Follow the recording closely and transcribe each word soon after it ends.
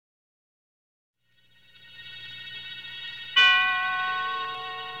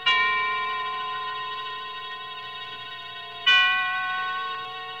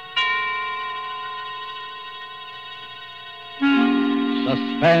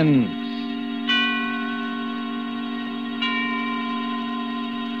Suspense.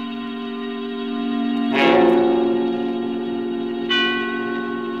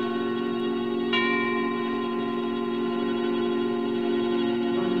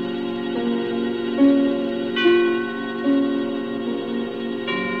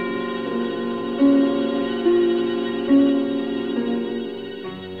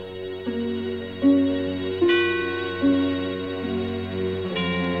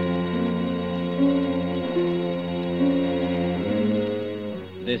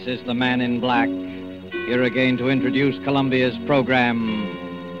 This is the Man in Black, here again to introduce Columbia's program,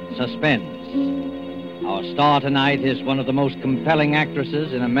 Suspense. Our star tonight is one of the most compelling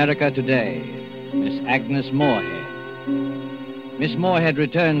actresses in America today, Miss Agnes Moorehead. Miss Moorehead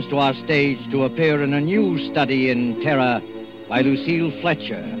returns to our stage to appear in a new study in terror by Lucille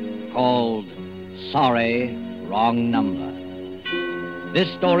Fletcher, called Sorry, Wrong Number.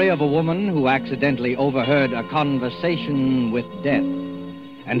 This story of a woman who accidentally overheard a conversation with death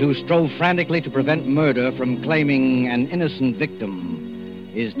and who strove frantically to prevent murder from claiming an innocent victim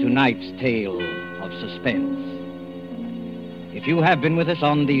is tonight's tale of suspense. If you have been with us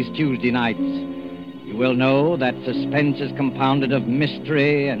on these Tuesday nights, you will know that suspense is compounded of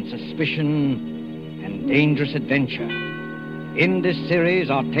mystery and suspicion and dangerous adventure. In this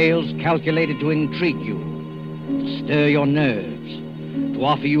series are tales calculated to intrigue you, to stir your nerves, to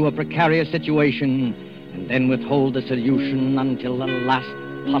offer you a precarious situation, and then withhold the solution until the last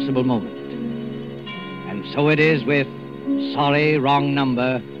possible moment. And so it is with Sorry, Wrong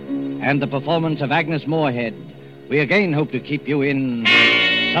Number and the performance of Agnes Moorehead. We again hope to keep you in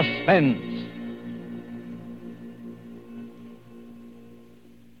suspense.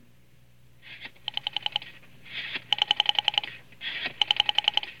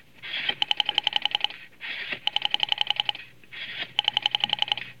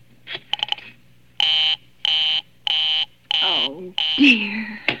 Oh, dear.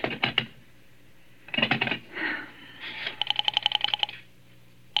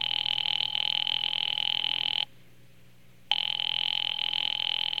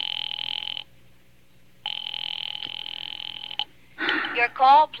 Your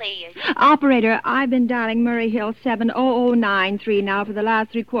call, please. Operator, I've been dialing Murray Hill 70093 now for the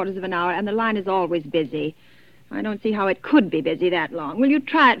last 3/4 of an hour, and the line is always busy. I don't see how it could be busy that long. Will you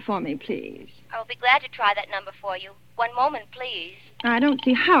try it for me, please? I'll be glad to try that number for you. One moment, please. I don't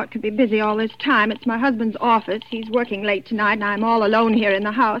see how it could be busy all this time. It's my husband's office. He's working late tonight, and I'm all alone here in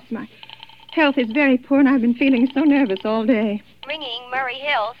the house. My health is very poor, and I've been feeling so nervous all day. Ringing Murray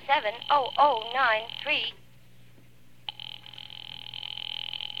Hill 70093.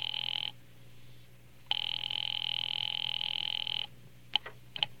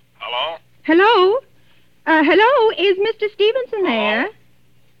 Hello? Hello? Hello? Is Mr. Stevenson there?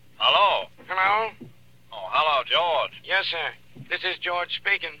 Hello? Hello? Oh, hello, George. Yes, sir. This is George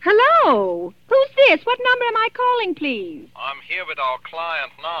speaking. Hello? Who's this? What number am I calling, please? I'm here with our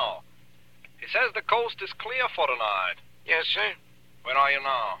client now. He says the coast is clear for tonight. Yes, sir. Where are you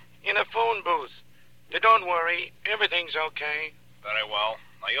now? In a phone booth. Don't worry. Everything's okay. Very well.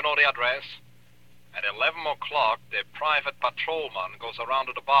 Now, you know the address. At 11 o'clock, the private patrolman goes around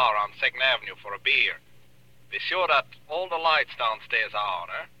to the bar on 2nd Avenue for a beer. Be sure that all the lights downstairs are on,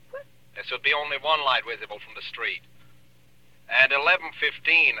 eh? There should be only one light visible from the street. At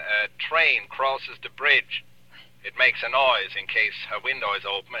 11:15, a train crosses the bridge. It makes a noise in case her window is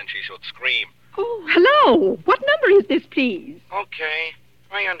open and she should scream. Oh, hello. What number is this, please? Okay.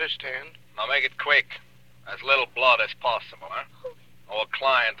 I understand. Now make it quick. As little blood as possible, eh? Our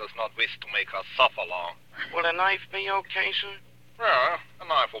client does not wish to make her suffer long. Will a knife be okay, sir? Yeah, a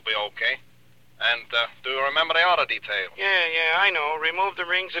knife will be okay. And do you remember the other detail? Yeah, I know. Remove the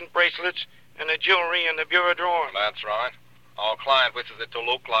rings and bracelets and the jewelry in the bureau drawer. That's right. Our client wishes it to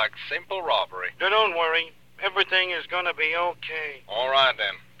look like simple robbery. Don't worry. Everything is going to be okay. All right,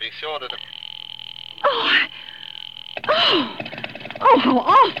 then. Be sure that... Oh, how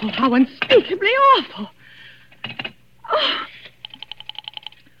awful. How unspeakably awful. Oh.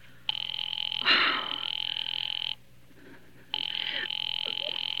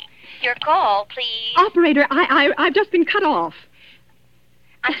 Your call, please. Operator, I've just been cut off.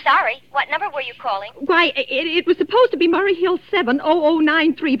 I'm sorry. What number were you calling? Why, it was supposed to be Murray Hill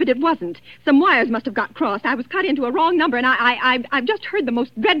 70093, but it wasn't. Some wires must have got crossed. I was cut into a wrong number, and I've just heard the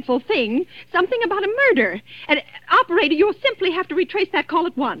most dreadful thing. Something about a murder. And, operator, you'll simply have to retrace that call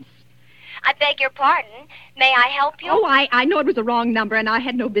at once. I beg your pardon. May I help you? Oh, I know it was a wrong number, and I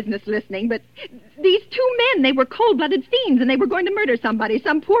had no business listening, but these two men, they were cold-blooded fiends, and they were going to murder somebody,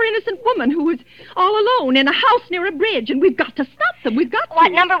 some poor innocent woman who was all alone in a house near a bridge, and we've got to stop them. We've got to.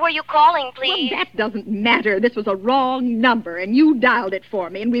 What number were you calling, please? Well, that doesn't matter. This was a wrong number, and you dialed it for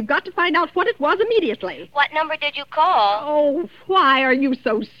me, and we've got to find out what it was immediately. What number did you call? Oh, why are you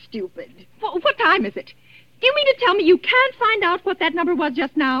so stupid? What time is it? Do you mean to tell me you can't find out what that number was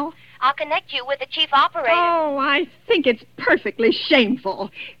just now? I'll connect you with the chief operator. Oh, I think it's perfectly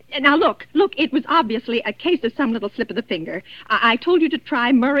shameful. Now, look, it was obviously a case of some little slip of the finger. I told you to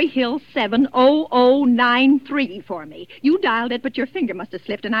try Murray Hill 70093 for me. You dialed it, but your finger must have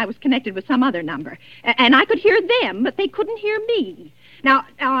slipped, and I was connected with some other number. And I could hear them, but they couldn't hear me. Now,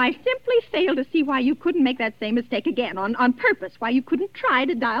 I simply fail to see why you couldn't make that same mistake again on purpose, why you couldn't try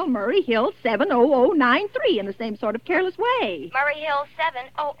to dial Murray Hill 70093 in the same sort of careless way. Murray Hill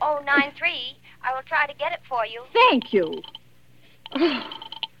 70093. I will try to get it for you. Thank you.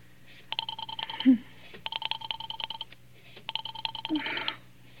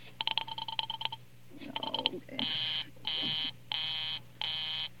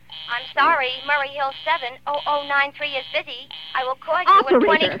 I'm sorry, Murray Hill 70093 is busy. I will call you in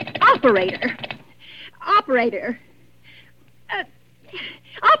 20... Operator.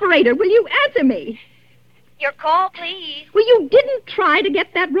 Operator, will you answer me? Your call, please. Well, you didn't try to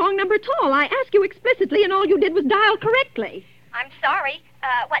get that wrong number at all. I asked you explicitly, and all you did was dial correctly. I'm sorry.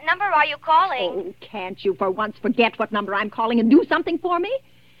 What number are you calling? Oh, can't you for once forget what number I'm calling and do something for me?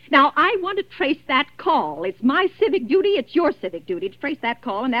 Now, I want to trace that call. It's my civic duty, it's your civic duty to trace that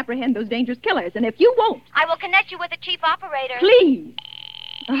call and apprehend those dangerous killers. And if you won't... I will connect you with the chief operator. Please.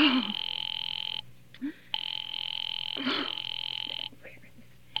 Oh.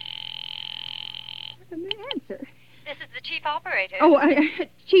 Where's the answer? This is the chief operator. Oh,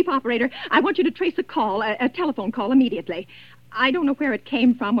 chief operator, I want you to trace a call, a telephone call immediately. I don't know where it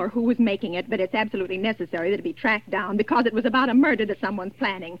came from or who was making it, but it's absolutely necessary that it be tracked down because it was about a murder that someone's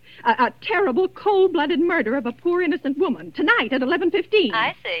planning. A terrible, cold-blooded murder of a poor innocent woman tonight at 11:15.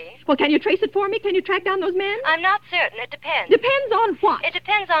 I see. Well, can you trace it for me? Can you track down those men? I'm not certain. It depends. Depends on what? It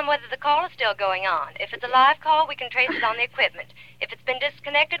depends on whether the call is still going on. If it's a live call, we can trace it on the equipment. If it's been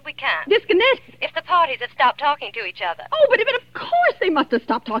disconnected, we can't. Disconnected? If the parties have stopped talking to each other. Oh, but of course they must have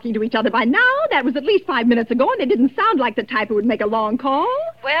stopped talking to each other by now. That was at least 5 minutes ago, and they didn't sound like the type who would make a long call.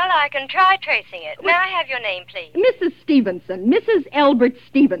 Well, I can try tracing it. May I have your name, please? Mrs. Stevenson. Mrs. Elbert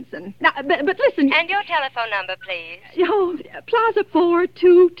Stevenson. Now, but listen... And your telephone number, please? Oh, Plaza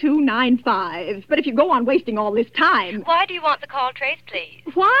 42295. But if you go on wasting all this time... Why do you want the call traced, please?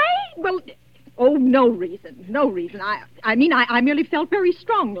 Why? Well... Oh, no reason. No reason. I mean, I merely felt very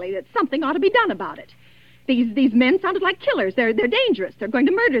strongly that something ought to be done about it. These men sounded like killers. They're dangerous. They're going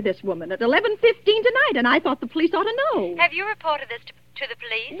to murder this woman at 11:15 tonight, and I thought the police ought to know. Have you reported this to the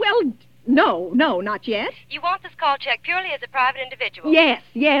police? Well, no, not yet. You want this call checked purely as a private individual? Yes,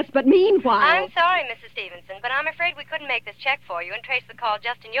 but meanwhile... I'm sorry, Mrs. Stevenson, but I'm afraid we couldn't make this check for you and trace the call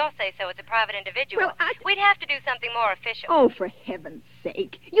just in your say-so as a private individual. Well, We'd have to do something more official. Oh, for heaven's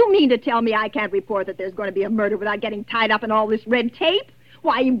sake. You mean to tell me I can't report that there's going to be a murder without getting tied up in all this red tape?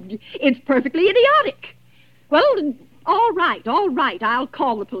 Why, it's perfectly idiotic. Well, all right. I'll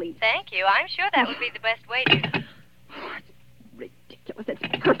call the police. Thank you. I'm sure that would be the best way to... Oh, it's ridiculous. It's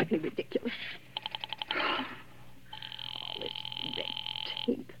perfectly ridiculous. All this red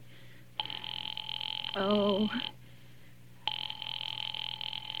tape. Oh.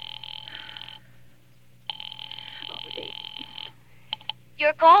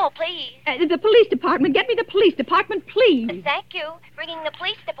 Your call, please. The police department. Get me the police department, please. Thank you. Ringing the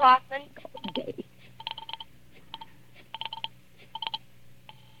police department. Okay.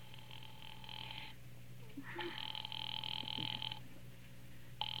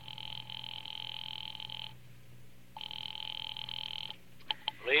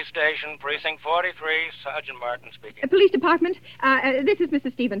 Police station, precinct 43, Sergeant Martin speaking. Police department, this is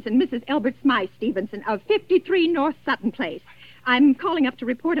Mrs. Stevenson, Mrs. Elbert Smythe Stevenson of 53 North Sutton Place. I'm calling up to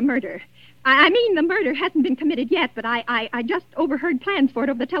report a murder. I mean, the murder hasn't been committed yet, but I just overheard plans for it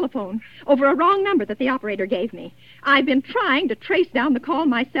over the telephone, over a wrong number that the operator gave me. I've been trying to trace down the call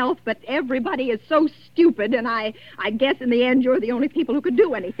myself, but everybody is so stupid, and I guess in the end you're the only people who could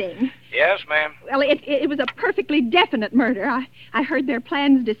do anything. Yes, ma'am. Well, it was a perfectly definite murder. I heard their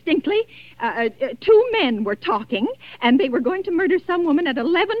plans distinctly. Two men were talking, and they were going to murder some woman at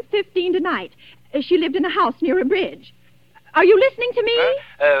 11:15 tonight. She lived in a house near a bridge. Are you listening to me?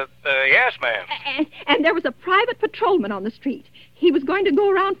 Yes, ma'am. And there was a private patrolman on the street. He was going to go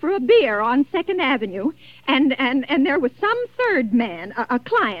around for a beer on 2nd Avenue, and there was some third man, a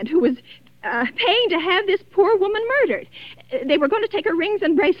client, who was paying to have this poor woman murdered. They were going to take her rings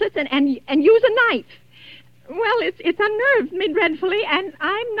and bracelets and use a knife. Well, it's unnerved me dreadfully, and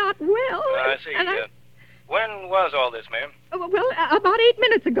I'm not well. I see. When was all this, ma'am? Well, about 8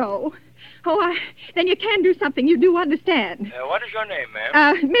 minutes ago. Oh, then you can do something. You do understand. What is your name,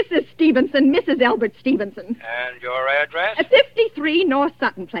 ma'am? Mrs. Stevenson, Mrs. Albert Stevenson. And your address? 53 North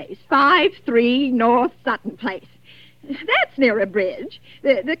Sutton Place. 53 North Sutton Place. That's near a bridge,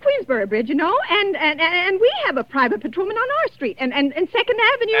 the Queensboro Bridge, you know, and we have a private patrolman on our street, and 2nd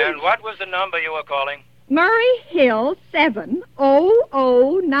Avenue. And what was the number you were calling? Murray Hill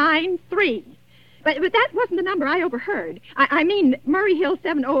 70093. But that wasn't the number I overheard. I mean, Murray Hill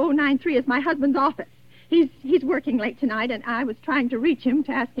 70093 is my husband's office. He's working late tonight, and I was trying to reach him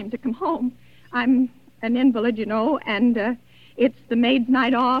to ask him to come home. I'm an invalid, you know, and it's the maid's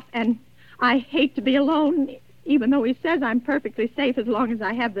night off, and I hate to be alone, even though he says I'm perfectly safe as long as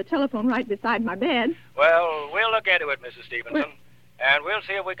I have the telephone right beside my bed. Well, we'll look into it, Mrs. Stevenson. And we'll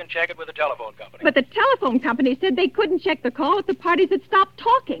see if we can check it with the telephone company. But the telephone company said they couldn't check the call if the parties had stopped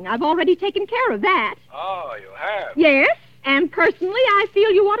talking. I've already taken care of that. Oh, you have? Yes, and personally, I feel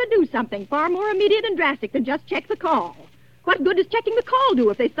you ought to do something far more immediate and drastic than just check the call. What good does checking the call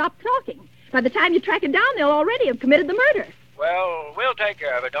do if they stop talking? By the time you track it down, they'll already have committed the murder. Well, we'll take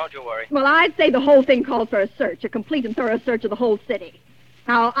care of it, don't you worry. Well, I'd say the whole thing called for a search, a complete and thorough search of the whole city.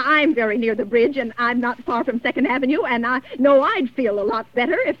 Now, I'm very near the bridge, and I'm not far from 2nd Avenue, and I know I'd feel a lot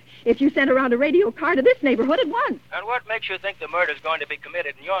better if you sent around a radio car to this neighborhood at once. And what makes you think the murder's going to be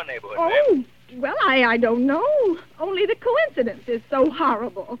committed in your neighborhood, Oh, ma'am? well, I don't know. Only the coincidence is so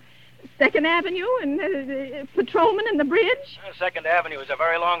horrible. 2nd Avenue and the patrolman and the bridge. 2nd Avenue is a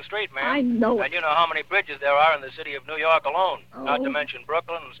very long street, ma'am. I know it. And you know how many bridges there are in the city of New York alone. Oh. Not to mention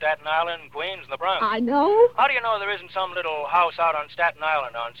Brooklyn, Staten Island, Queens, and the Bronx. I know. How do you know there isn't some little house out on Staten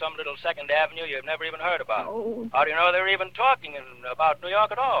Island on some little 2nd Avenue you've never even heard about? Oh. How do you know they're even talking about New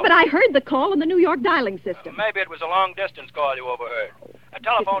York at all? But I heard the call on the New York dialing system. Maybe it was a long-distance call you overheard.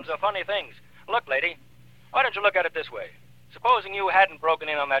 Telephones are funny things. Look, lady, why don't you look at it this way? Supposing you hadn't broken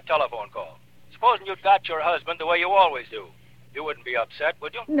in on that telephone call. Supposing you'd got your husband the way you always do. You wouldn't be upset,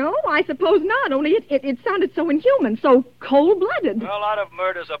 would you? No, I suppose not, only it sounded so inhuman, so cold-blooded. Well, a lot of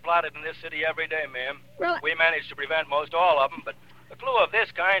murders are plotted in this city every day, ma'am. Well, we manage to prevent most all of them, but a clue of this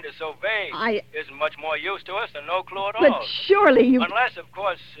kind is so vague. Isn't much more use to us than no clue at all. But surely you... Unless, of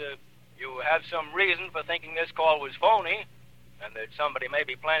course, you have some reason for thinking this call was phony, and that somebody may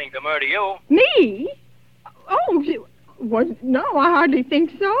be planning to murder you. Me? Oh, no, I hardly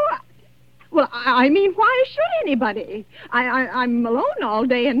think so. Well, I mean, why should anybody? I'm alone all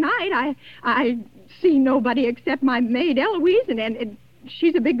day and night. I see nobody except my maid, Eloise, and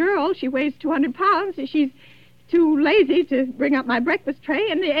she's a big girl. She weighs 200 pounds. She's too lazy to bring up my breakfast tray,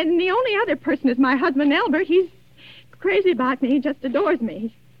 and the only other person is my husband, Albert. He's crazy about me. He just adores me.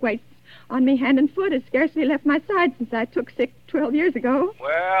 He waits on me hand and foot, has scarcely left my side since I took sick 12 years ago.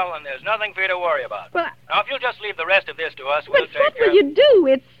 Well, and there's nothing for you to worry about. Well, now, if you'll just leave the rest of this to us, we'll take care of it. But what will you do?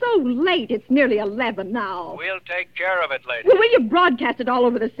 It's so late. It's nearly 11 now. We'll take care of it, lady. Well, will you broadcast it all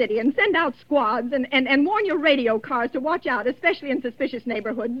over the city and send out squads and warn your radio cars to watch out, especially in suspicious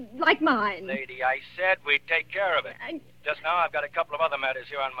neighborhoods like mine? Lady, I said we'd take care of it. Just now, I've got a couple of other matters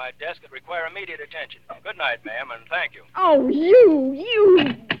here on my desk that require immediate attention. Good night, ma'am, and thank you. Oh,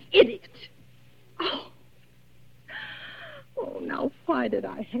 you idiot. Oh, now, why did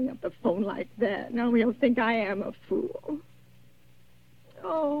I hang up the phone like that? Now he'll think I am a fool.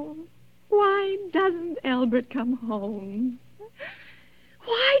 Oh, why doesn't Albert come home?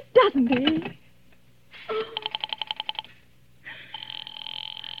 Why doesn't he?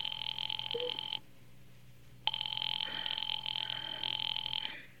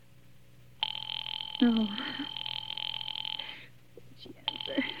 Oh. She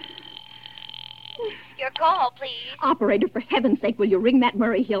answer. Your call, please. Operator, for heaven's sake, will you ring that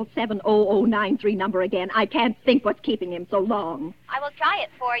Murray Hill 70093 number again? I can't think what's keeping him so long. I will try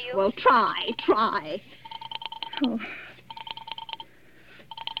it for you. Well, try. Oh.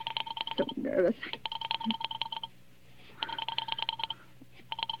 So nervous.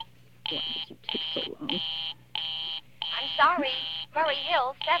 Why did you take so long? I'm sorry. Murray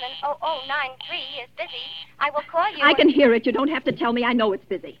Hill 70093 is busy. I will call you. I can hear it. You don't have to tell me. I know it's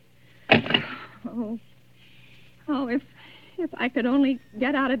busy. Oh, if I could only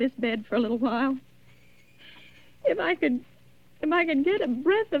get out of this bed for a little while. If I could get a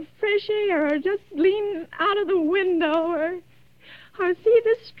breath of fresh air, or just lean out of the window, or see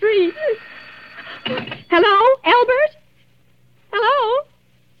the street. Hello, Albert? Hello?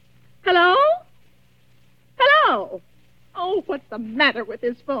 Oh, what's the matter with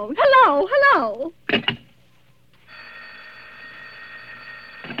this phone? Hello, hello.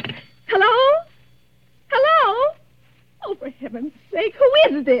 Hello? Hello? Oh, for heaven's sake, who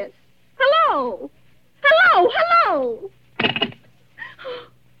is this? Hello? Hello, hello.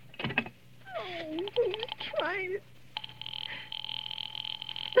 Oh, please try it.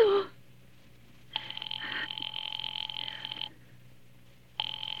 Oh.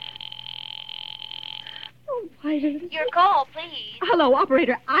 Oh, why did it... Your call, please. Hello,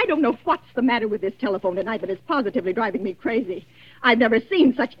 operator. I don't know what's the matter with this telephone tonight, but it's positively driving me crazy. I've never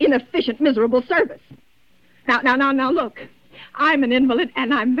seen such inefficient, miserable service. Now, look. I'm an invalid,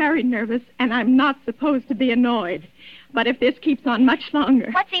 and I'm very nervous, and I'm not supposed to be annoyed. But if this keeps on much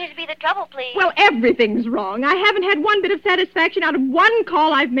longer... What seems to be the trouble, please? Well, everything's wrong. I haven't had one bit of satisfaction out of one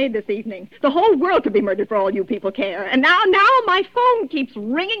call I've made this evening. The whole world could be murdered for all you people care. And now my phone keeps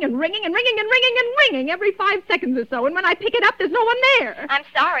ringing and ringing and ringing and ringing and ringing every 5 seconds or so. And when I pick it up, there's no one there. I'm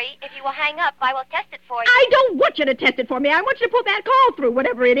sorry. If you will hang up, I will test it for you. I don't want you to test it for me. I want you to put that call through,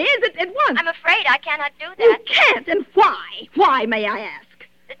 whatever it is, at once. I'm afraid I cannot do that. You can't, and why? Why, may I ask?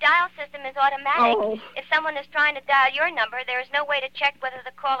 The dial system is automatic. Oh. If someone is trying to dial your number, there is no way to check whether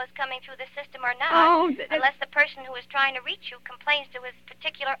the call is coming through the system or not. Oh, unless the person who is trying to reach you complains to his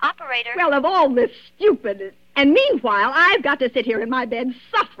particular operator. Well, of all this stupid... And meanwhile, I've got to sit here in my bed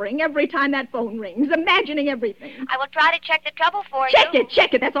suffering every time that phone rings, imagining everything. I will try to check the trouble for you.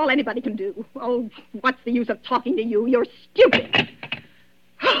 Check it. That's all anybody can do. Oh, what's the use of talking to you? You're stupid.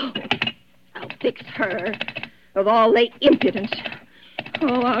 I'll fix her. Of all the impudence.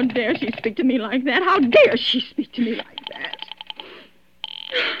 Oh, how dare she speak to me like that? How dare she speak to me like that?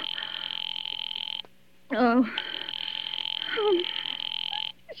 Oh.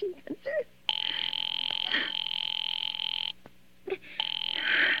 She answered.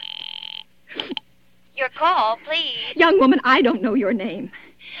 Your call, please. Young woman, I don't know your name,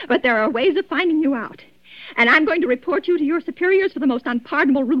 but there are ways of finding you out. And I'm going to report you to your superiors for the most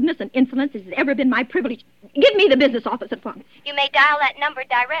unpardonable rudeness and insolence it has ever been my privilege. Give me the business office at once. You may dial that number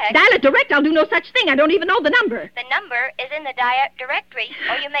direct. Dial it direct? I'll do no such thing. I don't even know the number. The number is in the directory,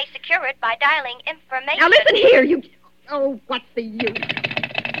 or you may secure it by dialing information. Now listen here, you... Oh, what's the use?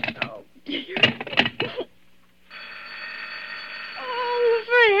 Oh, dear. Oh,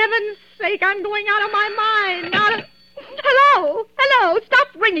 for heaven's sake, I'm going out of my mind. Now... Hello, stop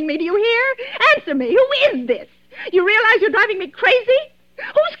ringing me, do you hear? Answer me, who is this? You realize you're driving me crazy?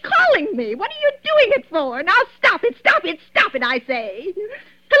 Who's calling me? What are you doing it for? Now stop it, I say.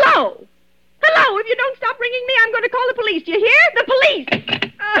 Hello, if you don't stop ringing me, I'm going to call the police, do you hear? The police!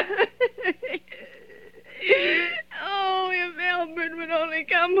 Oh, if Albert would only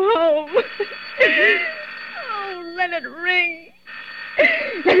come home. Oh, let it ring.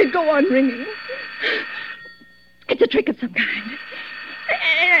 Let it go on ringing. It's a trick of some kind.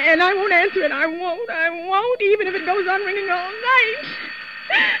 And I won't answer it. I won't, even if it goes on ringing all night.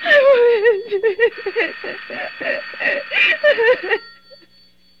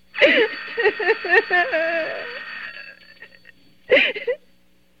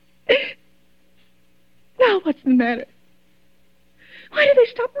 Now, what's the matter? Why did they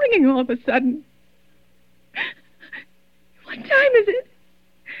stop ringing all of a sudden? What time is it?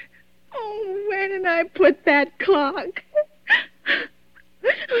 Oh, where did I put that clock?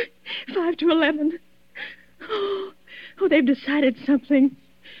 5 to 11. Oh, they've decided something.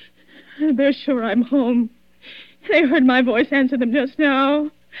 They're sure I'm home. They heard my voice answer them just now.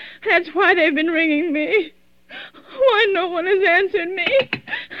 That's why they've been ringing me. Why no one has answered me?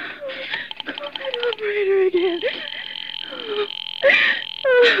 Call that operator again.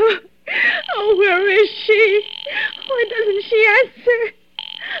 Oh, where is she? Why doesn't she answer?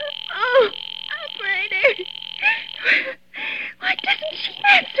 Oh, operator. Why doesn't she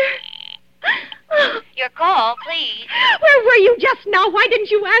answer? Oh. Your call, please. Where were you just now? Why didn't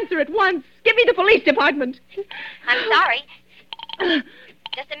you answer at once? Give me the police department. I'm sorry.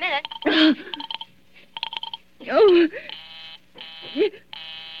 Just a minute.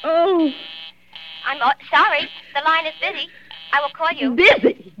 Oh. I'm sorry. The line is busy. I will call you.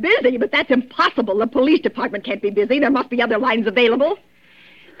 Busy? But that's impossible. The police department can't be busy. There must be other lines available.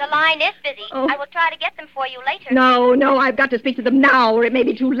 The line is busy. Oh. I will try to get them for you later. No, I've got to speak to them now, or it may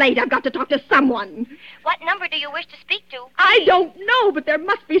be too late. I've got to talk to someone. What number do you wish to speak to? I don't know, but there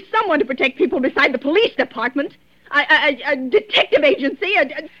must be someone to protect people beside the police department. A detective agency.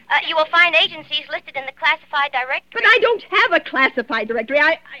 You will find agencies listed in the classified directory. But I don't have a classified directory.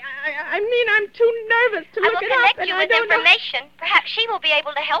 I mean, I'm too nervous to look it up. I will connect you with information. Perhaps she will be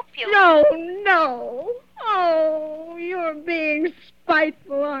able to help you. No. Oh, you're being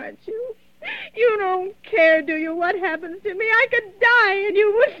spiteful, aren't you? You don't care, do you, what happens to me? I could die and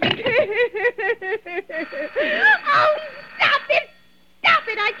you wouldn't care. Oh, stop it! Stop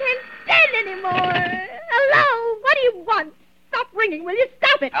it! I can't stand anymore. Hello? What do you want? Stop ringing, will you?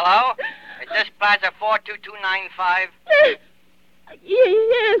 Stop it! Hello? Is this Plaza 42295?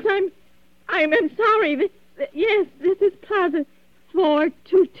 Yes, I'm sorry. Yes, this is Plaza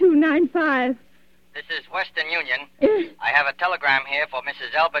 42295. This is Western Union. Yes. I have a telegram here for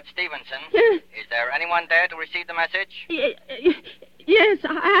Mrs. Albert Stevenson. Yes. Is there anyone there to receive the message? Yes,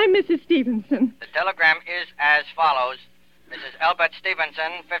 I'm Mrs. Stevenson. The telegram is as follows. Mrs. Albert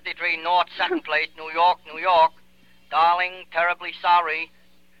Stevenson, 53 North Sutton Place, New York, New York. Darling, terribly sorry.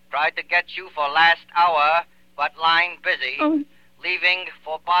 Tried to get you for last hour, but line busy. Oh. Leaving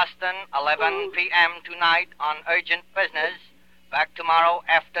for Boston, 11 p.m. tonight on urgent business. Back tomorrow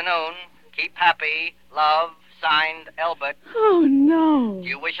afternoon. Keep happy. Love, signed, Albert. Oh, no. Do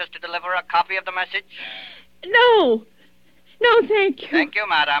you wish us to deliver a copy of the message? No. No, thank you. Thank you,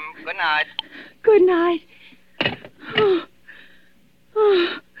 madam. Good night. Good night.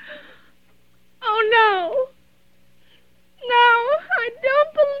 Oh, no. No, I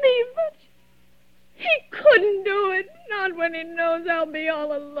don't believe it. He couldn't do it. Not when he knows I'll be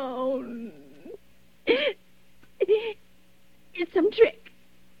all alone. It's some trick.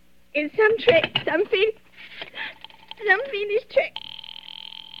 It's some trick. Some fiendish trick.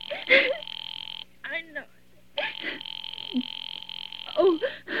 I know. Oh,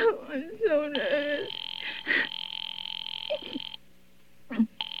 I'm so nervous.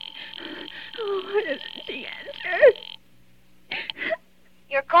 Oh, why doesn't she answer?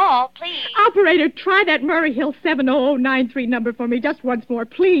 Your call, please. Operator, try that Murray Hill 70093 number for me just once more,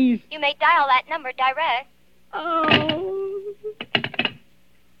 please. You may dial that number direct. Oh.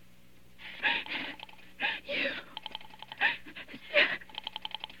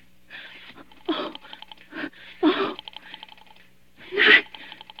 Oh. 9,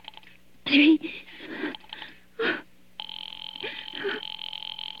 3.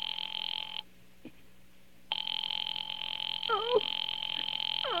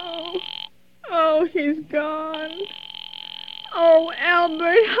 Oh, he's gone. Oh,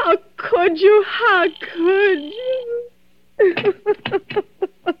 Albert, how could you? How could you?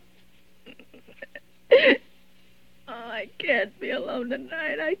 Oh, I can't be alone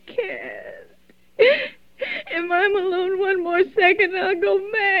tonight. I can't. If I'm alone one more second, I'll go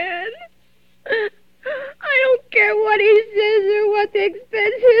mad. I don't care what he says or what the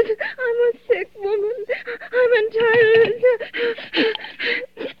expense is. I'm a sick woman. I'm entitled.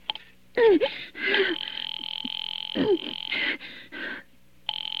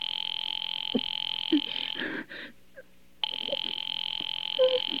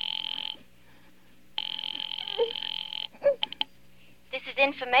 This is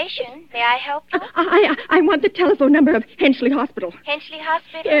information. May I help you? I want the telephone number of Henchley Hospital. Henchley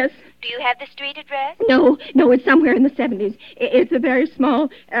Hospital? Yes. Do you have the street address? No, it's somewhere in the 70s. It's a very small,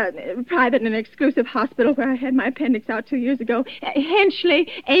 private and exclusive hospital where I had my appendix out 2 years ago. Henchley,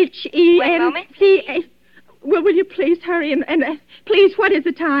 H-E-N-C-A... One moment, please. Well, will you please hurry and please, what is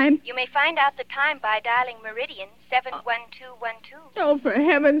the time? You may find out the time by dialing Meridian 71212. Oh, for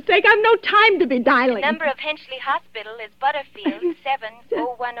heaven's sake, I've no time to be dialing. The number of Henchley Hospital is Butterfield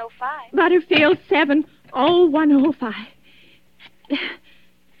 70105. Butterfield 70105.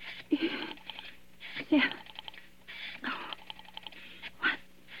 7.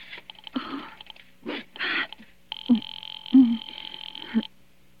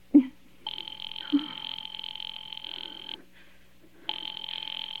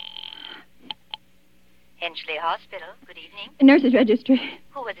 Henchley Hospital. Good evening. Nurses registry.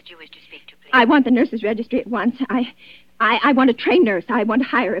 Who was it you wished to speak to, please? I want the nurses registry at once. I want a trained nurse. I want to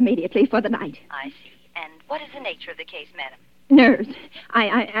hire immediately for the night. I see. And what is the nature of the case, madam? Nerves.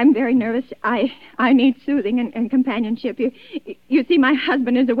 I'm very nervous. I need soothing and companionship. You see, my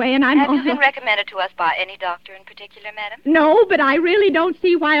husband is away, and I'm Have you also... been recommended to us by any doctor in particular, madam? No, but I really don't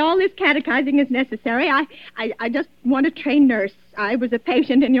see why all this catechizing is necessary. I just want a trained nurse. I was a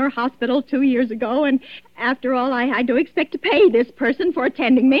patient in your hospital 2 years ago, and after all, I do expect to pay this person for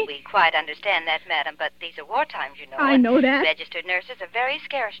attending me. We quite understand that, madam, but these are war times, you know. I know that. Registered nurses are very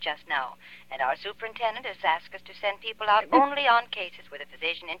scarce just now, and our superintendent has asked us to send people out only on cases where the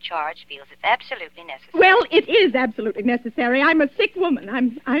physician in charge feels it's absolutely necessary. Well, it is absolutely necessary. I'm a sick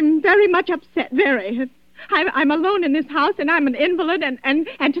woman. I'm very much upset, very. I'm alone in this house, and I'm an invalid, and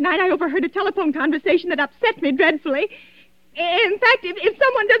tonight I overheard a telephone conversation that upset me dreadfully. In fact, if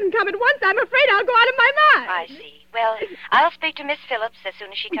someone doesn't come at once, I'm afraid I'll go out of my mind. I see. Well, I'll speak to Miss Phillips as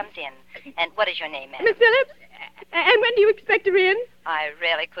soon as she comes in. And what is your name, ma'am? Miss Phillips? And when do you expect her in? I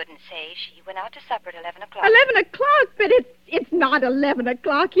really couldn't say. She went out to supper at 11 o'clock. 11 o'clock? But it's not 11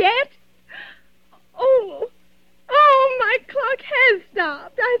 o'clock yet. Oh, my clock has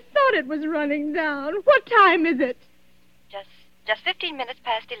stopped. I thought it was running down. What time is it? Just 15 minutes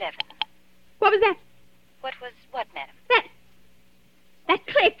past 11. What was that? What was what, madam? That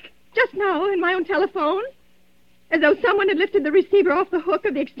click just now in my own telephone. As though someone had lifted the receiver off the hook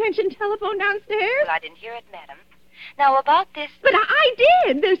of the extension telephone downstairs. Well, I didn't hear it, madam. Now, about this... But I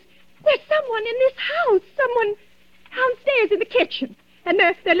did. There's someone in this house. Someone downstairs in the kitchen. And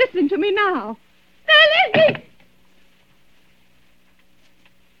they're listening to me now. They're listening!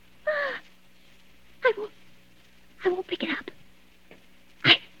 I won't pick it up.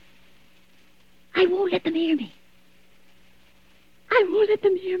 I won't let them hear me. I won't let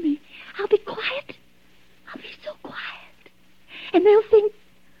them hear me. I'll be quiet. I'll be so quiet. And they'll think...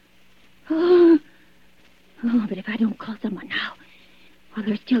 Oh, but if I don't call someone now, while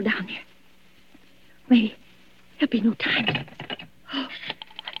they're still down there, maybe there'll be no time. Oh,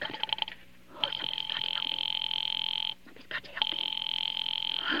 I've got to... Oh, somebody's got to help me.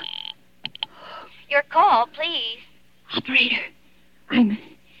 Your call, please. Operator, I'm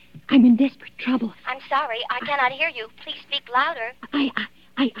in desperate trouble. I'm sorry. I cannot hear you. Please speak louder.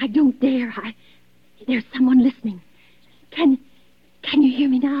 I don't dare. There's someone listening. Can you hear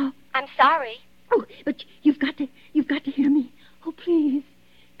me now? I'm sorry. Oh, but you've got to hear me. Oh, please,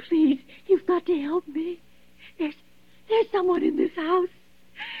 you've got to help me. There's someone in this house.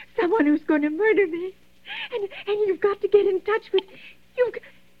 Someone who's going to murder me. And you've got to get in touch with...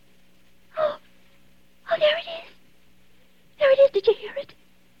 Oh, there it is. There it is. Did you hear it?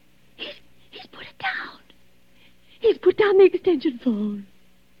 He's put it down. He's put down the extension phone.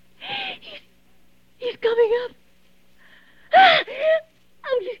 He's coming up.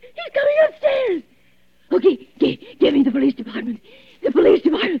 Oh, he's coming upstairs. Okay, give me the police department. The police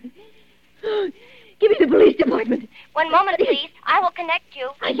department. Oh, give me the police department. One moment, please. I will connect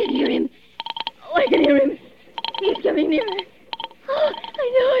you. I can hear him. Oh, I can hear him. He's coming nearer. Oh, I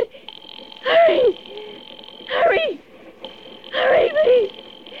know it. Hurry, please.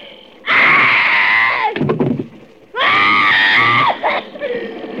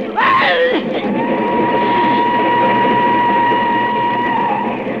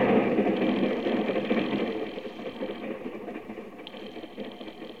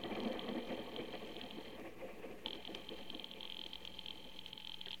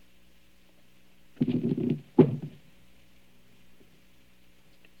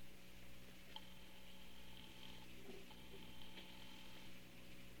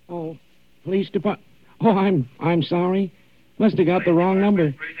 Oh, police department. Oh, I'm sorry. Must have got the wrong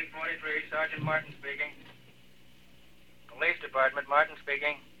number. Precinct 43, Sergeant Martin speaking. Police Department, Martin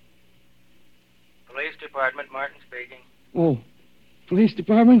speaking. Police Department, Martin speaking. Oh, police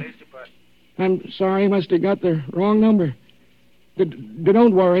department? Police Department. I'm sorry. Must have got the wrong number.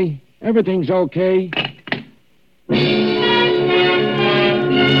 Don't worry. Everything's okay.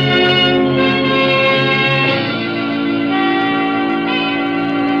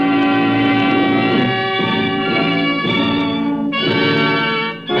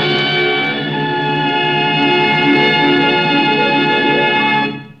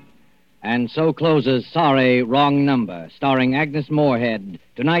 And so closes Sorry, Wrong Number, starring Agnes Moorehead,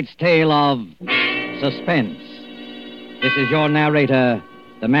 tonight's tale of Suspense. This is your narrator,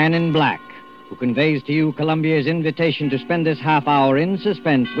 the Man in Black, who conveys to you Columbia's invitation to spend this half hour in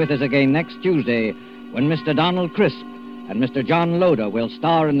suspense with us again next Tuesday, when Mr. Donald Crisp and Mr. John Loder will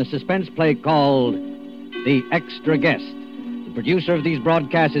star in the suspense play called The Extra Guest. The producer of these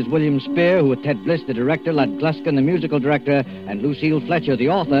broadcasts is William Spear, who with Ted Bliss, the director, Lud Gluskin, the musical director, and Lucille Fletcher, the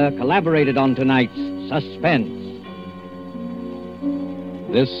author, collaborated on tonight's Suspense.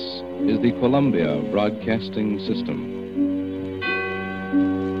 This is the Columbia Broadcasting System.